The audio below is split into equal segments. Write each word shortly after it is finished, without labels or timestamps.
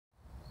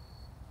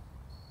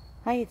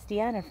Hi, it's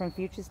Deanna from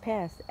Futures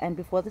Past, and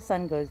before the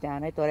sun goes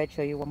down, I thought I'd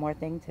show you one more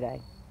thing today.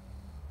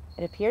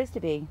 It appears to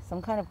be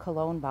some kind of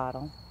cologne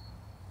bottle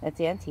that's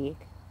antique,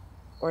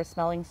 or a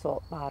smelling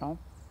salt bottle,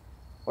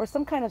 or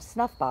some kind of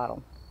snuff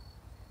bottle.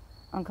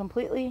 I'm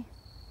completely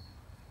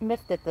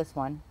miffed at this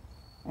one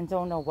and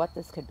don't know what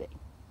this could be.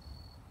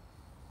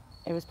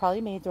 It was probably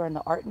made during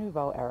the Art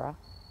Nouveau era,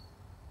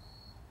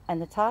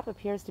 and the top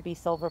appears to be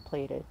silver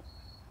plated,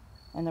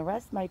 and the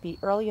rest might be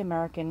early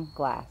American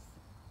glass.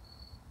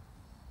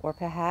 Or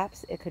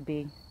perhaps it could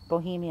be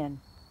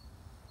Bohemian.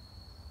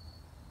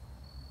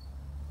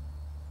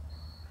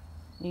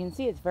 You can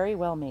see it's very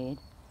well made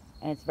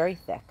and it's very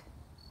thick.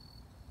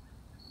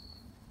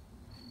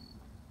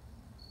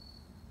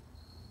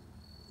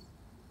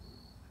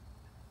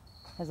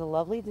 Has a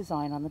lovely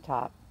design on the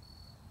top.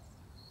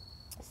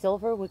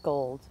 Silver with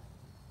gold.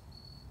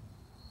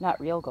 Not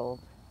real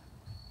gold.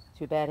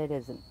 Too bad it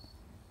isn't.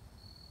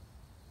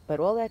 But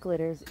all that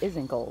glitters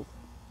isn't gold.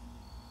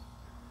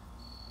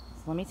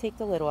 So let me take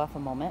the lid off a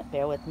moment.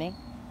 Bear with me.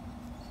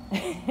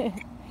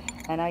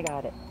 And I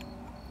got it.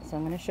 So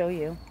I'm going to show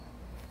you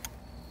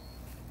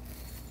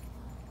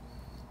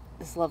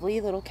this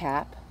lovely little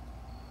cap.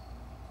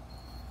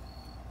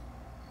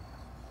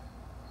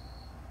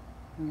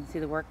 You can see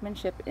the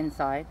workmanship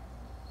inside.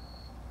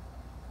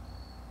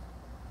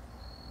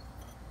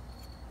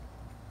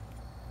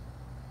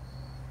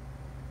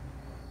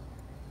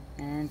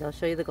 And I'll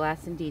show you the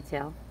glass in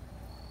detail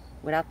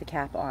without the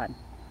cap on.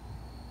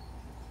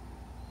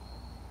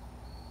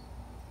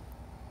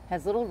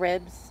 Has little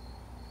ribs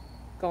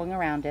going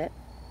around it,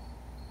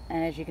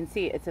 and as you can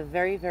see, it's a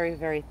very, very,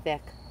 very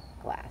thick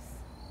glass.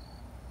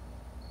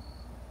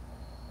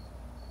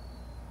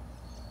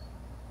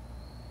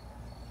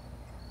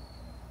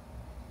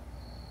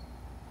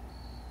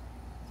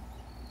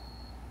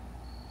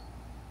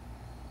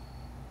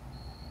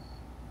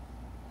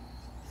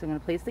 So I'm going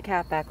to place the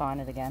cap back on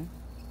it again.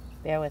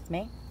 Bear with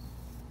me.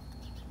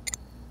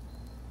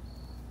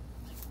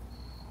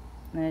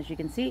 And as you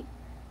can see,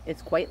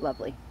 it's quite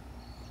lovely.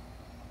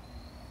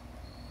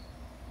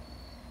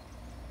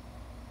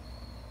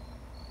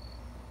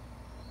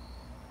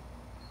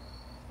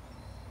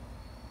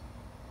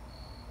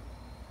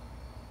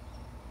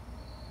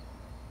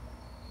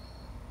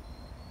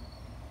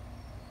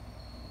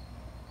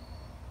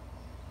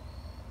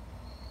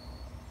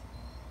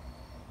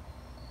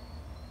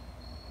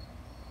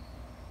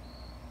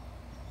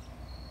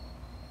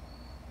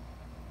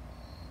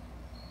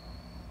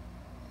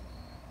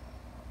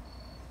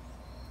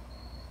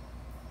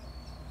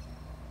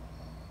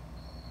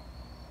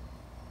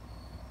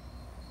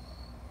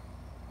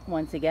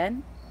 Once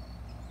again,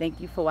 thank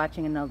you for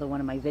watching another one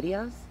of my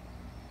videos,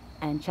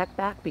 and check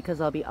back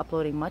because I'll be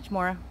uploading much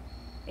more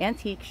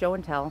antique show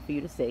and tell for you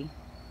to see.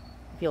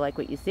 If you like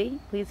what you see,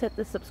 please hit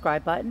the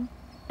subscribe button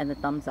and the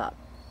thumbs up.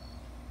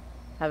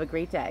 Have a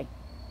great day.